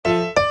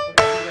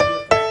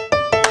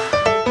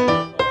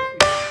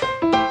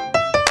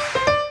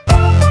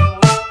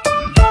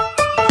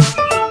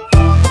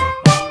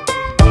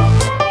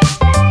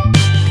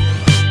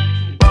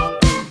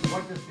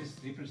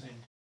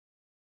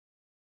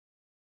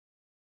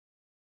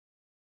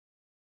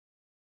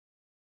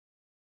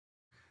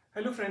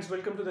Hello friends,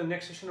 welcome to the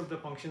next session of the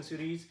function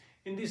series.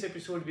 In this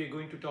episode, we are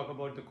going to talk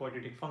about the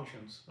quadratic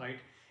functions, right?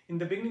 In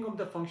the beginning of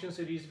the function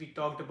series, we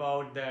talked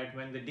about that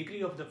when the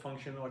degree of the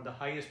function or the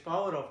highest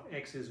power of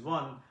x is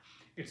 1,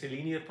 it's a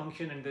linear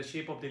function and the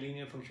shape of the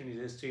linear function is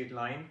a straight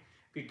line.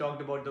 We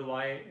talked about the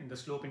y in the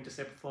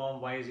slope-intercept form,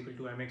 y is equal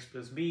to mx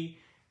plus b.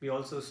 We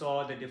also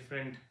saw the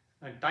different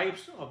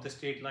types of the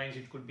straight lines.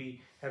 It could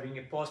be having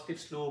a positive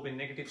slope, a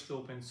negative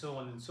slope, and so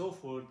on and so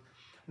forth.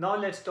 Now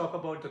let's talk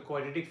about the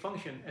quadratic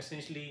function.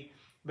 Essentially,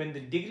 when the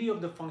degree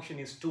of the function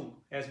is 2,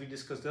 as we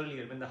discussed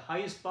earlier, when the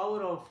highest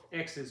power of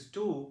x is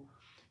 2,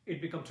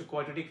 it becomes a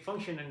quadratic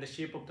function and the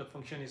shape of the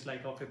function is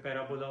like of a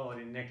parabola or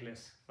a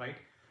necklace, right?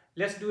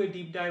 Let's do a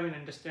deep dive and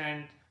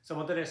understand some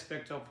other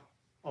aspects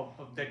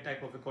of that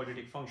type of a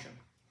quadratic function,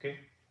 okay?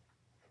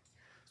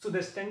 So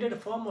the standard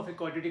form of a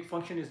quadratic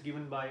function is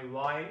given by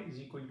y is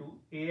equal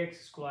to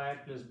ax squared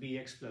plus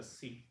bx plus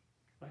c,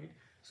 right?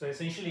 So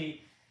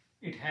essentially,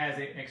 it has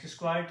a x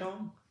squared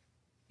term,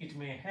 it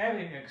may have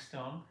a x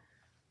term,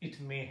 it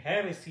may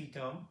have a c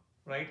term,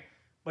 right?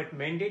 But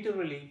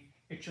mandatorily,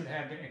 it should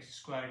have the x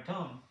squared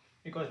term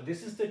because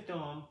this is the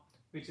term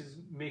which is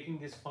making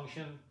this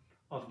function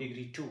of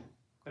degree 2,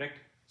 correct?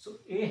 So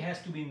a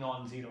has to be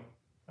non-zero,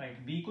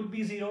 right? B could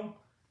be 0,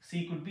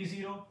 c could be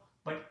 0,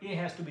 but a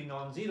has to be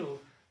non-zero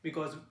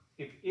because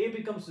if a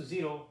becomes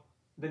 0,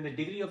 then the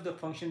degree of the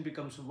function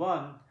becomes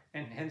 1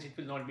 and hence it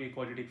will not be a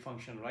quadratic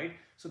function, right?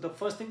 So the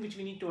first thing which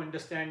we need to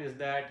understand is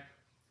that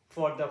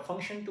for the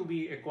function to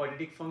be a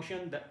quadratic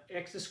function, the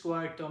x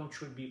squared term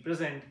should be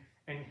present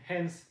and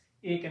hence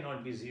a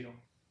cannot be 0,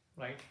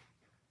 right?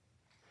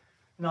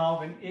 Now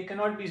when a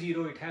cannot be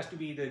 0, it has to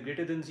be either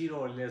greater than 0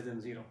 or less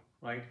than 0,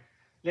 right?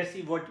 Let's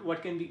see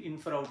what can we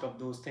infer out of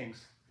those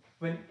things.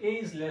 When a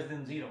is less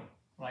than 0,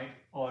 right,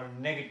 or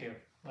negative,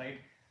 right,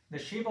 the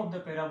shape of the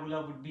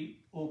parabola would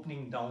be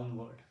opening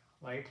downward,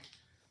 right?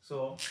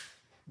 So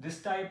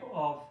this type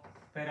of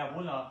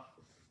parabola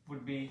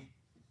would be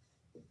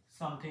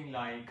something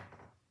like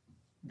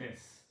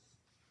this.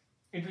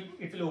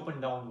 It will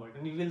open downward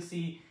and you will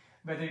see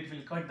whether it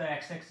will cut the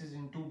x-axis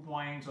in 2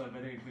 points or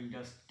whether it will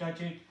just touch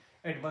it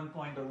at 1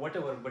 point or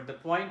whatever. But the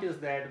point is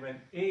that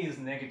when a is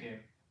negative,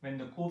 when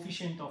the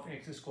coefficient of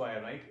x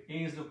square, right,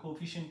 a is the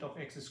coefficient of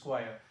x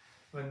square,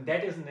 when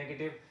that is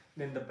negative,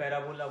 then the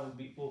parabola will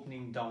be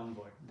opening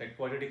downward. That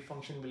quadratic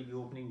function will be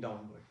opening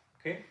downward,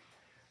 okay?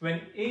 When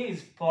a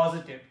is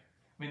positive,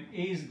 when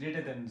a is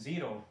greater than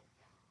 0,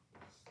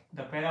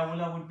 the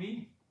parabola would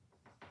be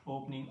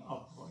opening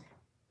upward,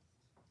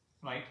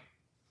 right?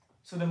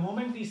 So the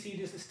moment we see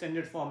this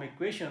standard form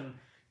equation,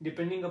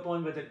 depending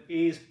upon whether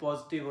a is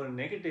positive or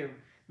negative,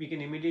 we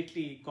can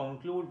immediately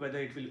conclude whether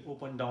it will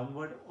open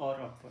downward or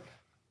upward,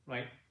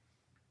 right?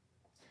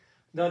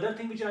 The other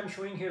thing which I'm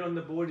showing here on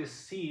the board is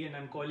C and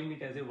I'm calling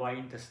it as a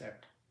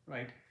y-intercept,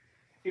 right?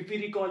 If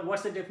we recall,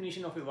 what's the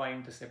definition of a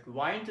y-intercept?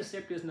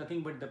 Y-intercept is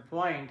nothing but the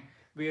point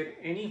where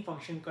any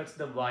function cuts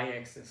the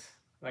y-axis,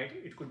 right?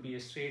 It could be a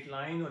straight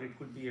line or it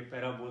could be a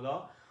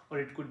parabola or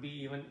it could be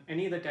even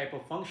any other type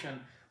of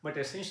function, but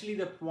essentially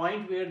the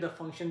point where the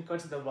function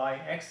cuts the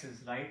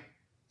y-axis, right?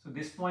 So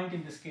this point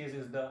in this case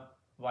is the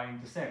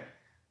y-intercept.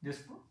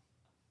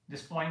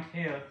 This point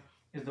here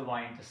is the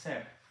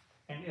y-intercept.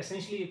 And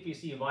essentially if we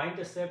see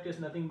y-intercept is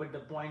nothing but the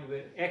point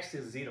where x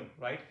is 0,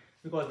 right?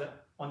 Because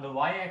on the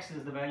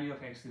y-axis the value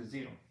of x is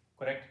 0,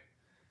 correct?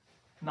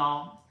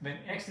 Now when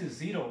x is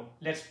 0,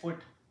 let's put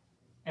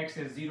x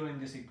as 0 in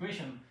this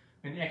equation.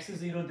 When x is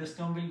 0, this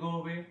term will go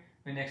away.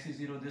 When x is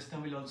 0, this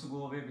term will also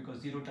go away because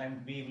 0 times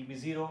b will be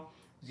 0.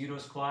 0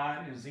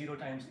 square is 0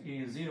 times a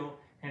is 0.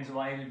 Hence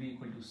y will be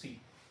equal to c,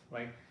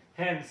 right?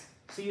 Hence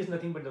c is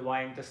nothing but the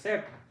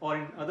y-intercept, or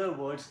in other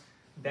words,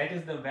 that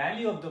is the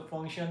value of the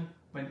function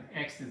when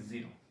x is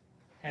 0.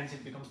 Hence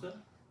it becomes the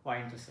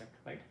y-intercept,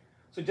 right?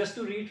 So just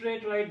to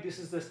reiterate, right, this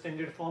is the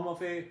standard form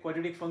of a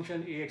quadratic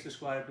function, ax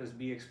squared plus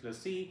bx plus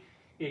c.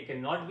 A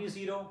cannot be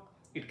 0.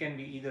 It can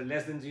be either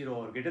less than 0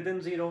 or greater than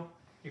 0.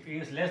 If a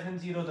is less than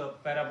 0, the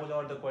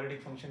parabola or the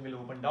quadratic function will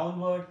open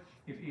downward.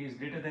 If a is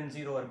greater than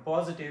 0 or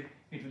positive,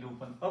 it will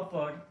open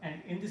upward.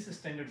 And in this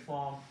standard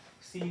form,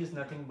 c is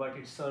nothing but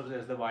it serves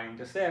as the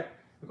y-intercept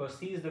because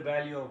c is the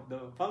value of the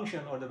function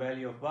or the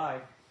value of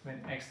y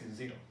when x is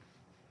 0,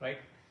 right?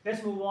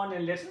 Let's move on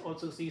and let's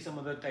also see some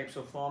other types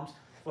of forms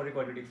for a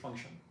quadratic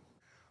function.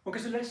 Okay,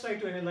 so let's try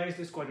to analyze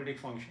this quadratic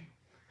function.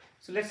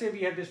 So let's say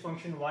we have this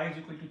function y is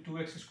equal to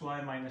 2x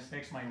squared minus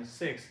x minus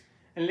 6.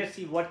 And let's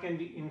see what can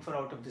we infer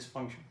out of this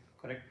function,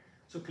 correct?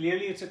 So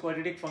clearly it's a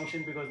quadratic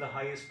function because the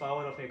highest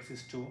power of x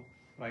is 2,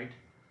 right?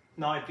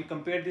 Now if we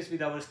compare this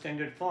with our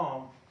standard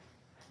form,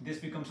 this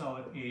becomes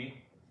our a,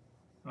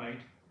 right?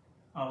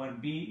 Our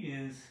b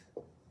is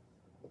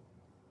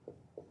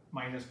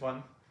minus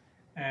 1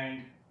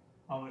 and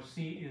our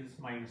c is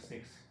minus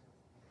 6,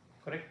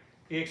 correct?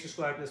 Ax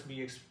squared plus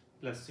bx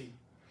plus c.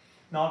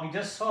 Now we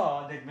just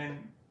saw that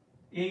when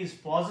a is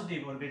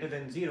positive or greater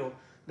than 0,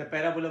 the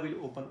parabola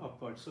will open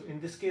upward. So in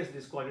this case,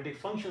 this quadratic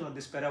function of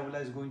this parabola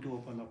is going to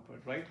open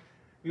upward, right?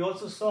 We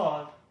also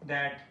saw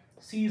that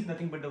c is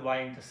nothing but the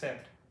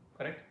y-intercept,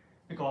 correct?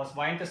 because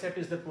y-intercept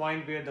is the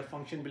point where the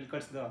function will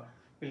cut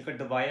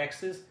the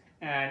y-axis,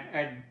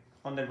 and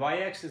on the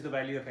y-axis the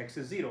value of x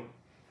is 0.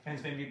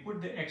 Hence when we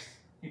put the x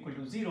equal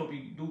to 0, we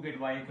do get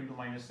y equal to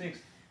minus 6.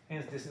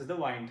 Hence this is the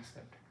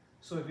y-intercept.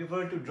 So if we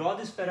were to draw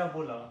this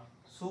parabola,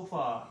 so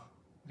far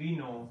we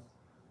know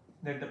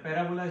that the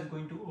parabola is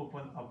going to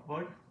open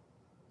upward,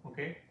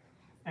 okay,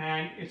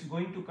 and it's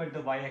going to cut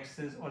the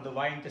y-axis, or the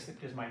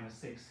y-intercept is minus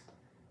 6.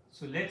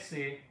 So let's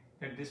say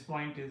that this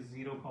point is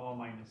 0,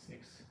 minus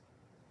 6,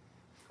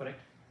 correct?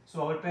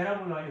 So our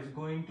parabola is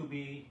going to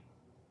be,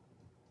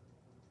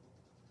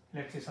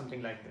 let's say,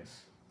 something like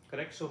this,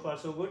 correct? So far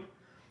so good.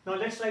 Now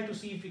let's try to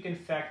see if we can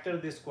factor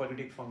this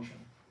quadratic function,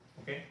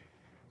 okay?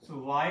 So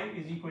y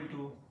is equal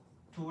to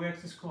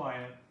 2x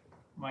square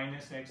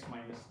minus x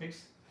minus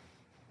 6,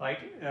 right?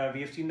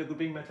 We have seen the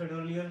grouping method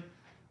earlier.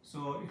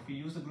 So if we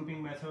use the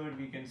grouping method,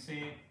 we can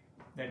say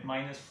that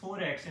minus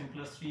 4x and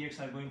plus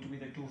 3x are going to be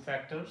the two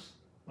factors,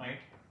 right?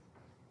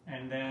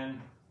 And then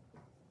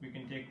we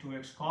can take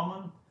 2x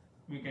common,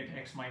 we get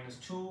x minus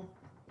 2.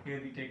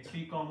 Here we take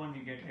 3 common, we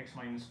get x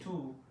minus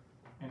 2.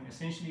 And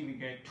essentially we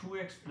get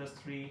 2x plus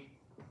 3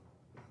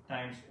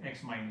 times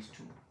x minus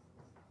 2,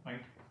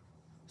 right?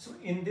 So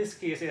in this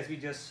case, as we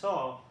just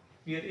saw,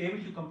 we are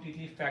able to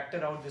completely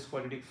factor out this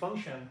quadratic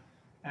function,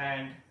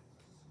 and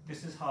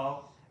this is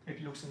how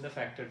it looks in the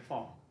factored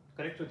form,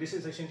 correct? So this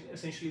is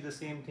essentially the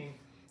same thing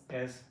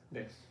as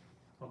this,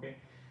 okay?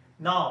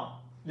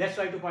 Now let's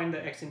try to find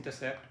the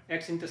x-intercept.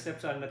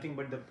 X-intercepts are nothing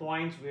but the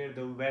points where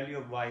the value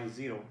of y is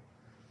 0.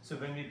 So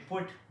when we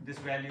put this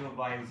value of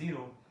y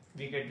 0,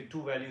 we get the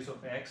two values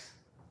of x.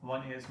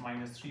 One is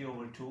minus 3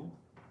 over 2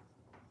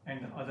 and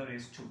the other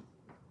is 2,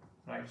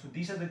 right? So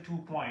these are the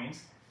 2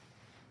 points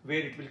where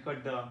it will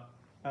cut the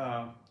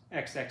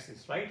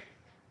x-axis, right?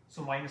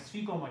 So minus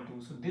 3 comma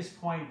 2, so this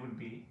point would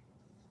be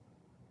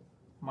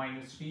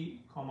minus 3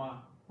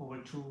 comma over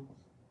 2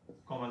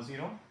 comma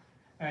 0,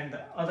 and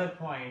the other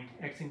point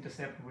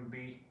x-intercept would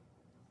be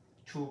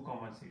 2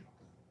 comma 0,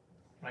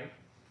 right?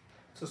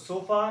 So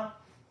far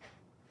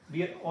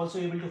we are also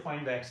able to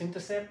find the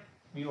x-intercept.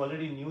 We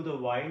already knew the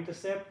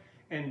y-intercept,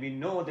 and we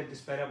know that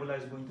this parabola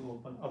is going to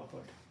open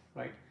upward,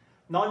 right?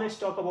 Now let's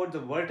talk about the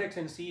vertex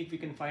and see if we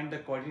can find the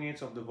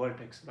coordinates of the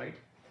vertex, right?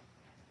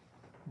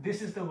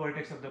 This is the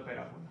vertex of the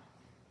parabola,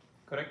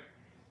 correct?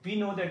 We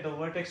know that the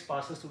vertex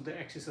passes through the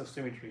axis of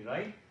symmetry,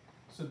 right?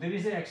 So there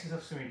is an axis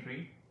of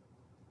symmetry,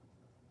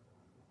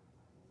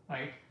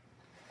 right,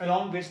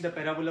 along which the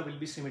parabola will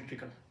be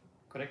symmetrical,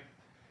 correct?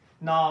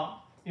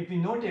 Now if we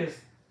notice,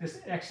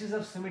 this axis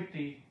of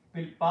symmetry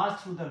will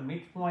pass through the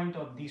midpoint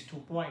of these 2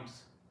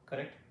 points,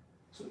 correct?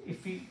 So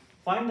if we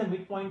find the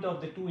midpoint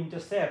of the 2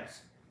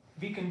 intercepts,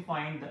 we can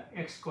find the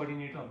x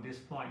coordinate of this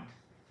point,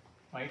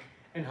 right?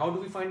 And how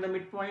do we find the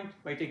midpoint?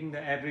 By taking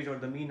the average or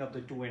the mean of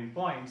the 2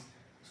 endpoints.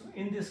 So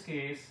in this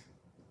case,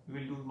 we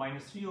will do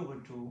minus 3 over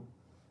 2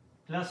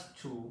 plus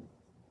 2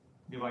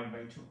 divided by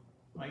 2,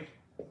 right?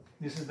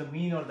 This is the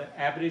mean or the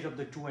average of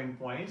the 2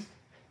 endpoints,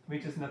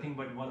 which is nothing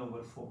but 1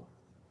 over 4.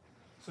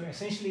 So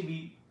essentially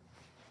we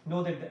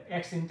know that the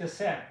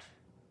x-intercept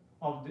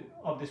of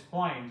this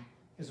point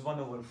is 1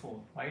 over 4,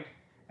 right?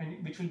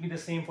 And which will be the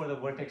same for the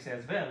vertex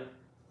as well.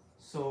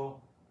 So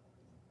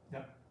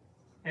the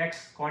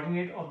x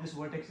coordinate of this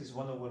vertex is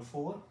 1 over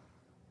 4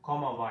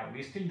 comma y.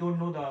 We still don't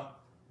know the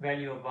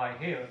value of y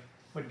here,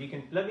 but we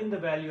can plug in the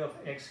value of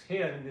x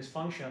here in this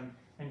function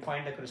and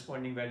find the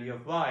corresponding value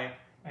of y,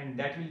 and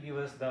that will give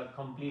us the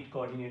complete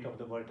coordinate of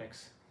the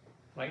vertex,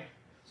 right?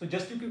 So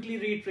just to quickly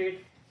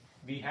reiterate,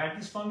 we had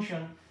this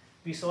function,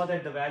 we saw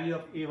that the value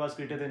of a was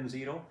greater than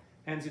 0,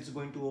 hence it's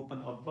going to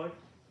open upward.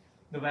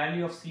 The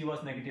value of c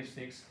was negative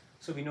 6,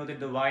 so we know that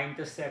the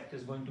y-intercept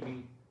is going to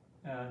be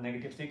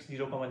negative 6,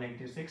 0 comma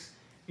negative 6.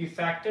 We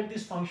factored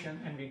this function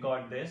and we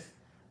got this.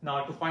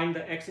 Now to find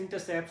the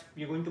x-intercepts,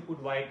 we are going to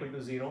put y equal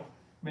to 0.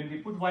 When we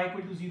put y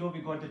equal to 0,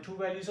 we got the two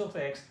values of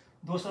x.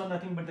 Those are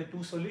nothing but the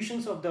two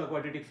solutions of the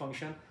quadratic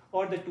function,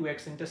 or the two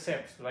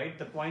x-intercepts, right?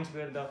 The points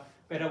where the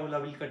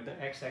parabola will cut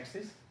the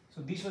x-axis.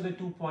 So these were the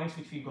 2 points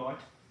which we got,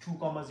 2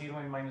 comma 0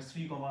 and minus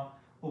 3 comma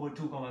over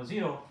 2 comma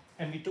 0.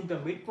 And we took the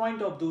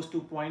midpoint of those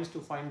 2 points to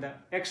find the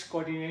x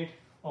coordinate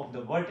of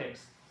the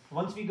vertex.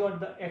 Once we got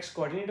the x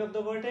coordinate of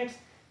the vertex,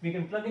 we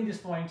can plug in this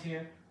point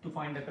here to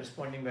find the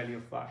corresponding value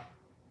of y,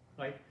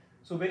 right?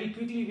 So very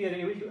quickly we are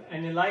able to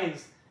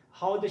analyze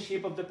how the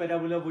shape of the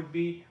parabola would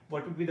be,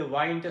 what would be the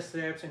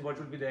y-intercepts and what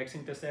would be the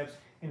x-intercepts,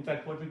 in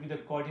fact what would be the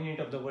coordinate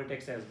of the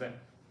vertex as well.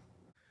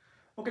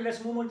 Okay,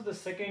 let's move on to the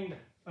second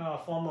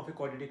form of a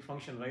quadratic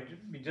function, right?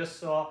 We just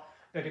saw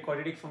that a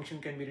quadratic function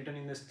can be written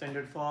in the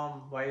standard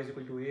form, y is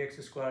equal to ax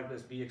squared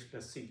plus bx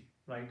plus c,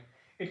 right?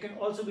 It can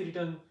also be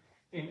written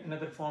in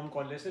another form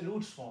called as a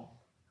roots form,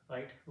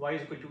 right? Y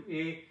is equal to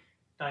a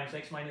times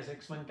x minus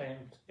x1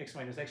 times x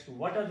minus x2.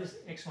 What are these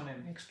x1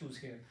 and x2s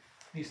here?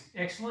 These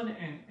x1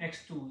 and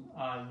x2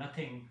 are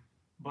nothing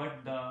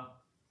but the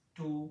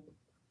two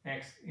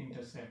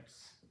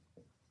x-intercepts,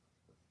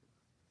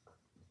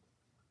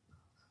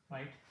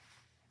 right?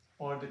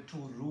 Or the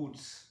two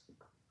roots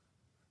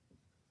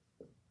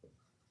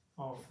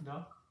of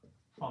the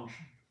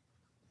function.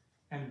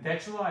 And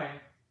that's why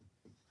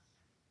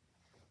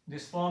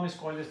this form is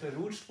called as the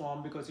roots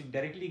form, because it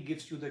directly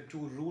gives you the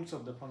two roots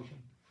of the function.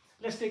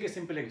 Let's take a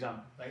simple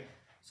example, right?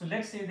 So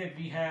let's say that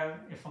we have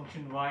a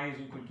function y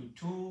is equal to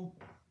 2,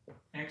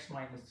 x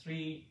minus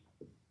 3,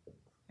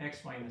 x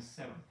minus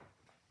 7,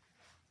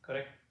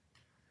 correct?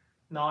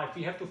 Now, if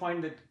we have to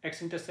find the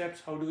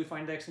x-intercepts, how do we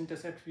find the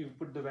x-intercepts? We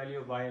put the value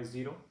of y as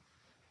 0.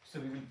 So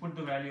we will put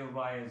the value of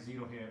y as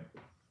 0 here,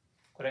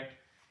 correct?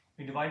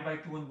 We divide by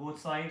 2 on both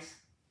sides,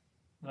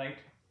 right?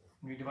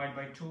 We divide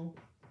by 2,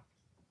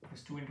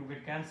 this 2 into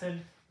get cancelled,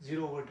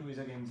 0 over 2 is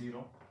again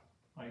 0,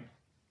 right?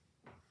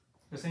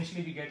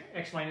 Essentially, we get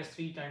x minus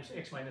 3 times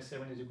x minus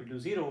 7 is equal to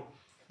 0,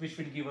 which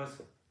will give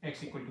us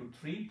x equal to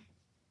 3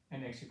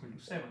 and x equal to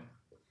 7,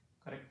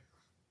 correct?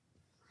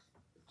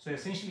 So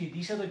essentially,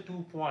 these are the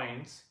 2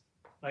 points,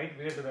 right,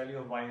 where the value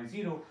of y is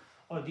 0,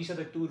 or these are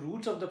the 2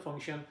 roots of the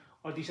function,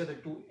 or these are the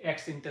 2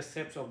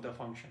 x-intercepts of the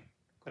function,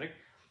 correct?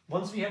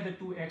 Once we have the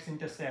 2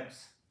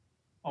 x-intercepts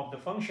of the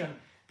function,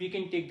 we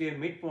can take their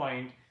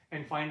midpoint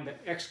and find the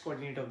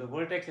x-coordinate of the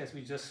vertex, as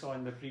we just saw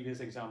in the previous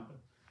example.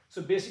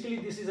 So basically,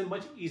 this is a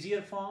much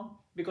easier form,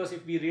 because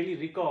if we really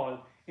recall,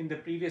 in the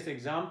previous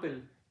example,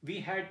 we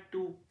had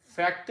to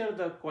factor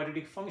the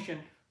quadratic function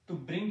to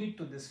bring it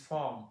to this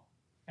form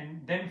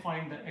and then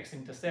find the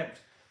x-intercepts.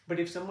 But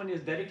if someone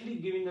is directly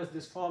giving us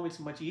this form, it's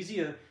much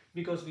easier,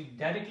 because we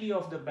directly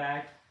off the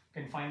bat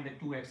can find the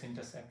 2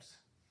 x-intercepts,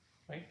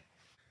 right?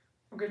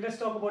 Okay, let's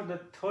talk about the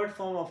third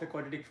form of a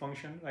quadratic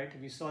function, right?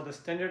 We saw the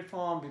standard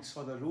form, we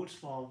saw the roots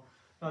form.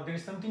 Now there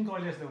is something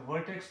called as the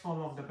vertex form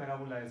of the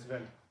parabola as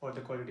well, or the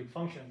quadratic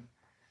function.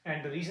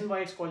 And the reason why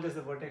it's called as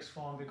the vertex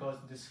form, because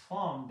this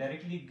form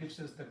directly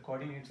gives us the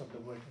coordinates of the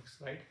vertex,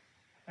 right?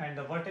 And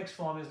the vertex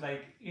form is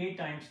like a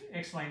times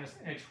x minus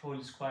h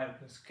whole square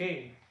plus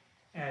k.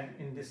 And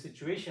in this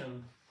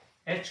situation,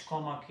 h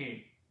comma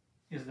k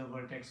is the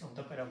vertex of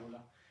the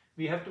parabola.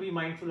 We have to be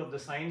mindful of the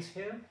signs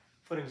here.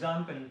 For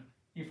example,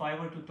 if I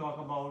were to talk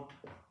about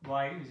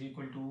y is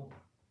equal to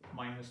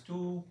minus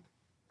 2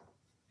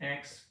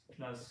 x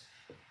plus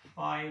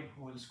 5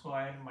 whole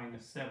square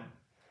minus 7,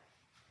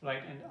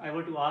 right? And I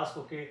were to ask,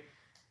 okay,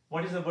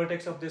 what is the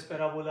vertex of this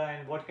parabola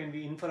and what can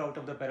we infer out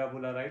of the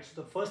parabola, right?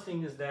 So the first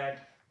thing is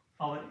that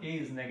our a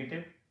is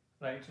negative,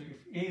 right? So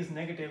if a is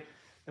negative,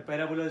 the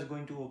parabola is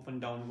going to open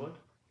downward,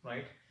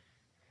 right?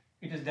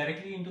 It is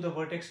directly into the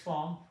vertex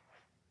form.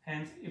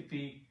 Hence, if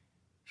we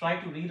try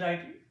to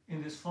rewrite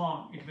in this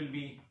form, it will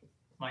be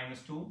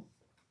minus 2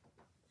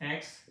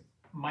 x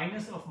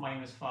minus of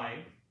minus 5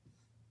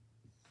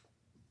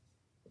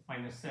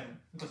 minus 7,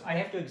 because I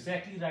have to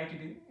exactly write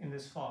it in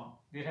this form.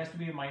 There has to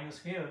be a minus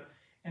here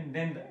and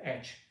then the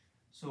h.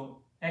 So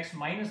x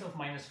minus of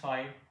minus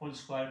 5 whole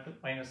square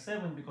minus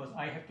 7, because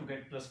I have to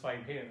get plus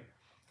 5 here.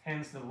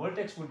 Hence the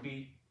vertex would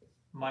be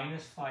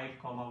minus 5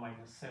 comma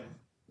minus 7,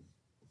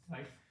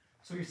 right?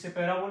 So it's a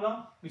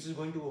parabola which is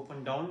going to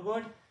open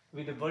downward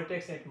with a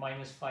vertex at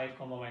minus 5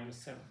 comma minus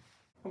 7.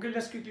 Okay,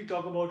 let's quickly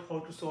talk about how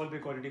to solve a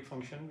quadratic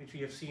function, which we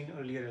have seen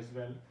earlier as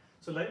well.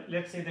 So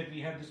let's say that we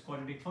have this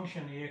quadratic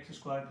function ax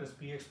squared plus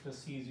bx plus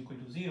c is equal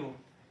to 0,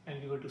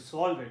 and we were to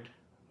solve it,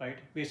 right?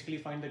 Basically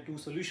find the 2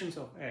 solutions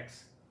of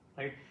x,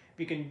 right?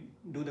 We can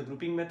do the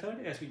grouping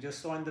method as we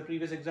just saw in the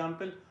previous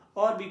example,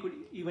 or we could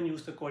even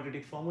use the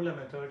quadratic formula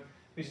method,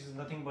 which is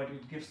nothing but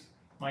it gives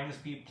minus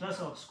b plus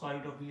of square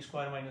root of b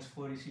square minus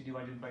 4ac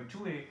divided by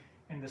 2a,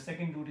 and the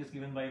second root is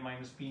given by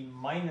minus b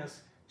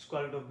minus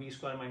square root of b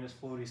square minus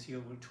 4ac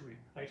over 2a,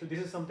 right? So this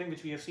is something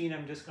which we have seen.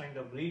 I'm just kind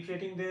of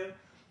reiterating there,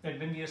 that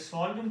when we are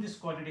solving this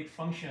quadratic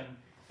function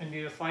and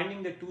we are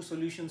finding the 2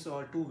 solutions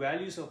or 2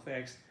 values of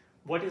x,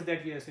 what is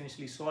that we are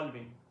essentially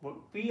solving? Well,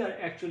 we are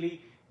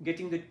actually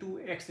getting the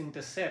 2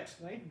 x-intercepts,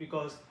 right?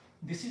 Because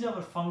this is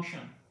our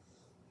function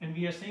and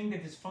we are saying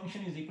that this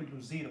function is equal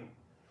to 0.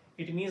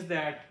 It means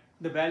that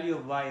the value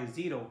of y is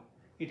 0.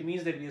 It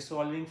means that we are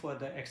solving for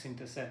the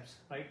x-intercepts,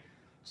 right?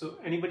 So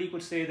anybody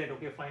could say that,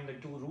 okay, find the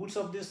 2 roots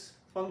of this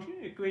function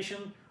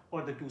equation,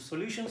 or the 2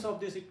 solutions of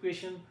this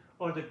equation,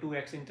 or the 2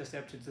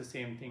 x-intercepts. It's the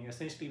same thing.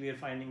 Essentially, we are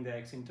finding the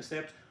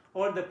x-intercepts,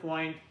 or the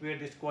point where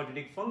this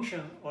quadratic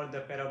function or the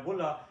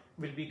parabola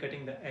will be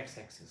cutting the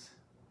x-axis,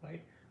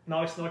 right?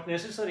 Now, it's not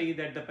necessary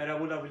that the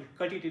parabola will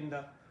cut it in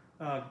the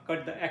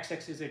cut the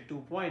x-axis at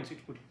 2 points.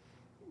 It could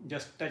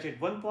just touch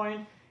at 1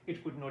 point.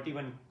 It could not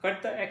even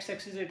cut the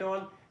x-axis at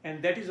all,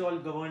 and that is all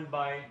governed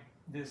by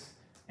this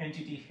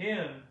entity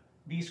here,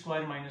 b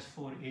square minus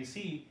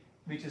 4ac,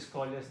 which is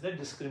called as the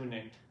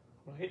discriminant,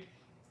 right?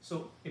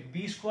 So if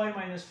b square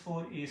minus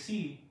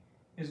 4ac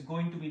is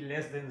going to be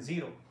less than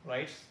 0,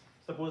 right?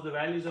 Suppose the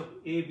values of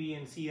a, b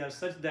and c are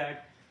such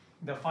that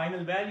the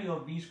final value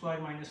of b square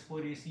minus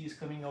 4ac is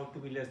coming out to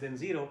be less than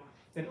 0,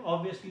 then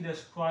obviously the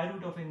square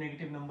root of a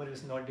negative number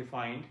is not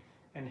defined,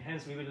 and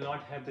hence we will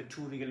not have the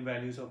 2 real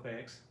values of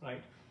x,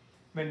 right?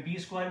 When b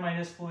square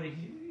minus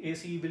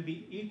 4ac will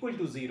be equal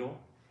to 0,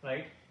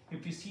 right?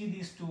 If we see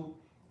these 2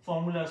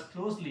 formulas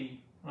closely,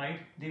 right,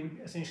 they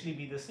will essentially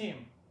be the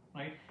same,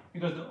 right?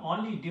 Because the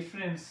only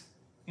difference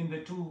in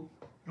the 2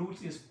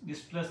 roots is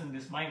this plus and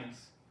this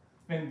minus.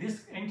 When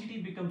this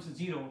entity becomes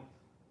 0,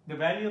 the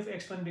value of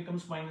x1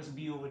 becomes minus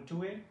b over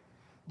 2a.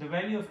 The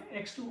value of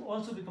x2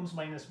 also becomes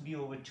minus b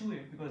over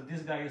 2a because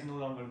this guy is no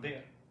longer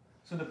there.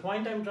 So the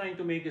point I'm trying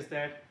to make is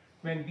that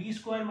when b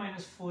square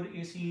minus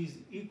 4ac is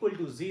equal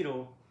to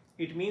 0,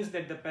 it means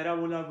that the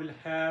parabola will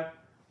have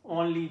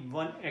only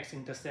one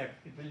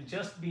x-intercept. It will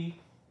just be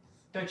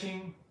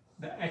touching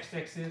the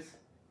x-axis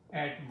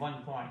at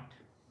one point,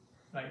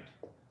 right?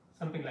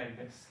 Something like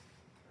this.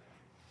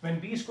 When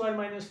b square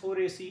minus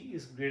 4ac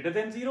is greater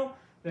than 0,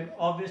 then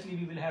obviously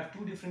we will have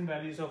two different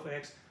values of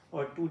x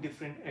or two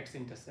different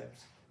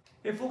x-intercepts.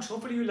 Hey folks,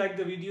 hopefully you liked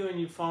the video and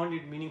you found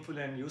it meaningful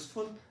and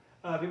useful.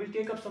 We will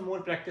take up some more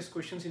practice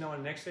questions in our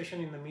next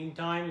session. In the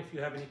meantime, if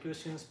you have any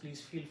questions, please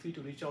feel free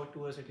to reach out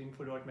to us at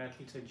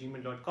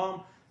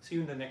info.mathletes@gmail.com. See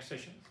you in the next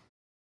session.